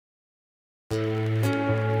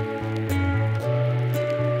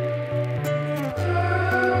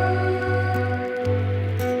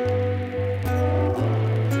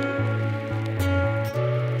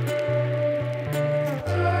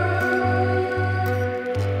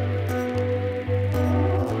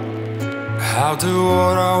I'll do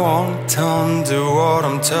what I want, don't do what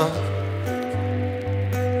I'm told.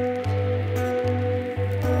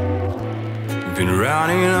 Been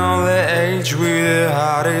running on the edge with the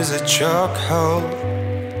heart is a chokehold.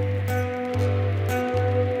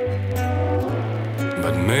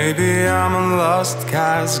 But maybe I'm a lost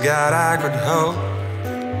cause God I could hope.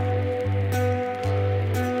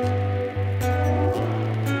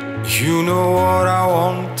 You know what I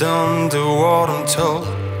want, don't do what I'm told.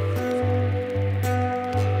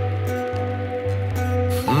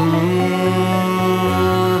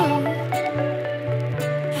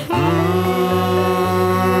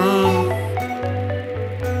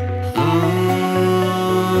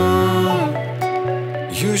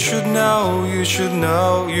 You should know, you should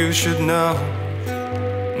know, you should know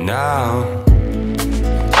now.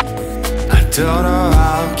 I don't know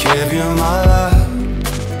how to give you my love.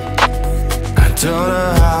 I don't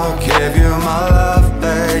know how to give you my love,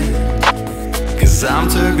 babe. Cause I'm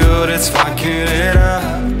too good at fucking it up.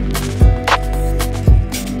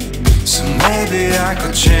 So maybe I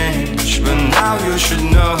could change, but now you should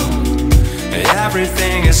know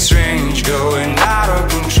everything is strange, going out of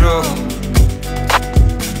control.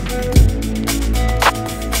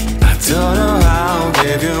 I don't know how to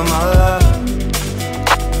give you my love.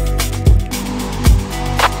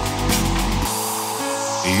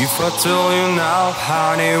 If I told you now,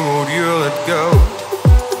 honey, would you let go?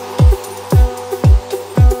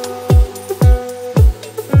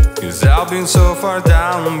 Cause I've been so far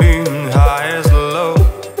down, been high as low.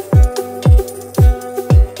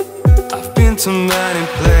 I've been to many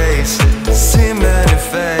places, seen many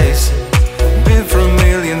faces, been through a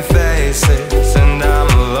million faces, and I'm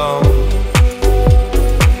alone.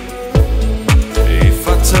 If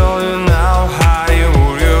I told you now, honey,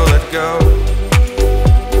 would you let go?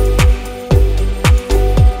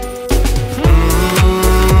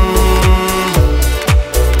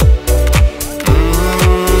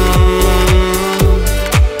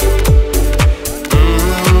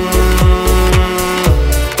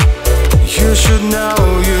 You should know,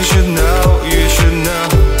 you should know, you should know.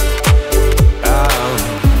 Oh.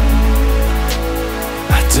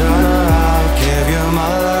 I don't know how to give you my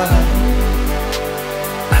love.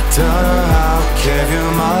 I don't know how to give you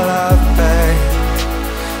my love, babe.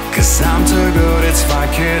 Cause I'm too good at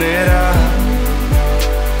fucking it up.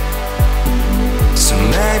 So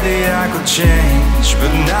maybe I could change,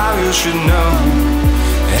 but now you should know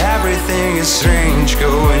everything is strange,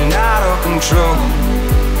 going out of control.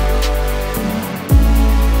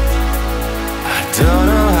 I don't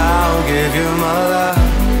know how to give you my love.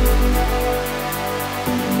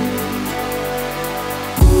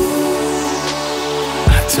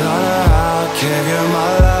 I don't know how to give you my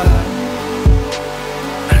love.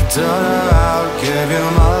 I don't know how to give you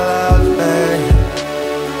my love, babe.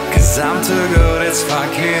 Cause I'm too good at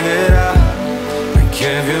fucking it up. I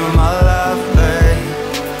give you my love, babe.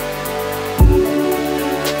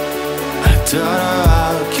 I don't know how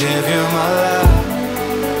to give you my love.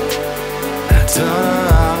 I don't know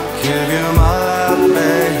how to give you my love,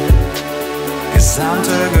 babe. Cause I'm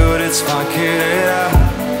too good at fucking it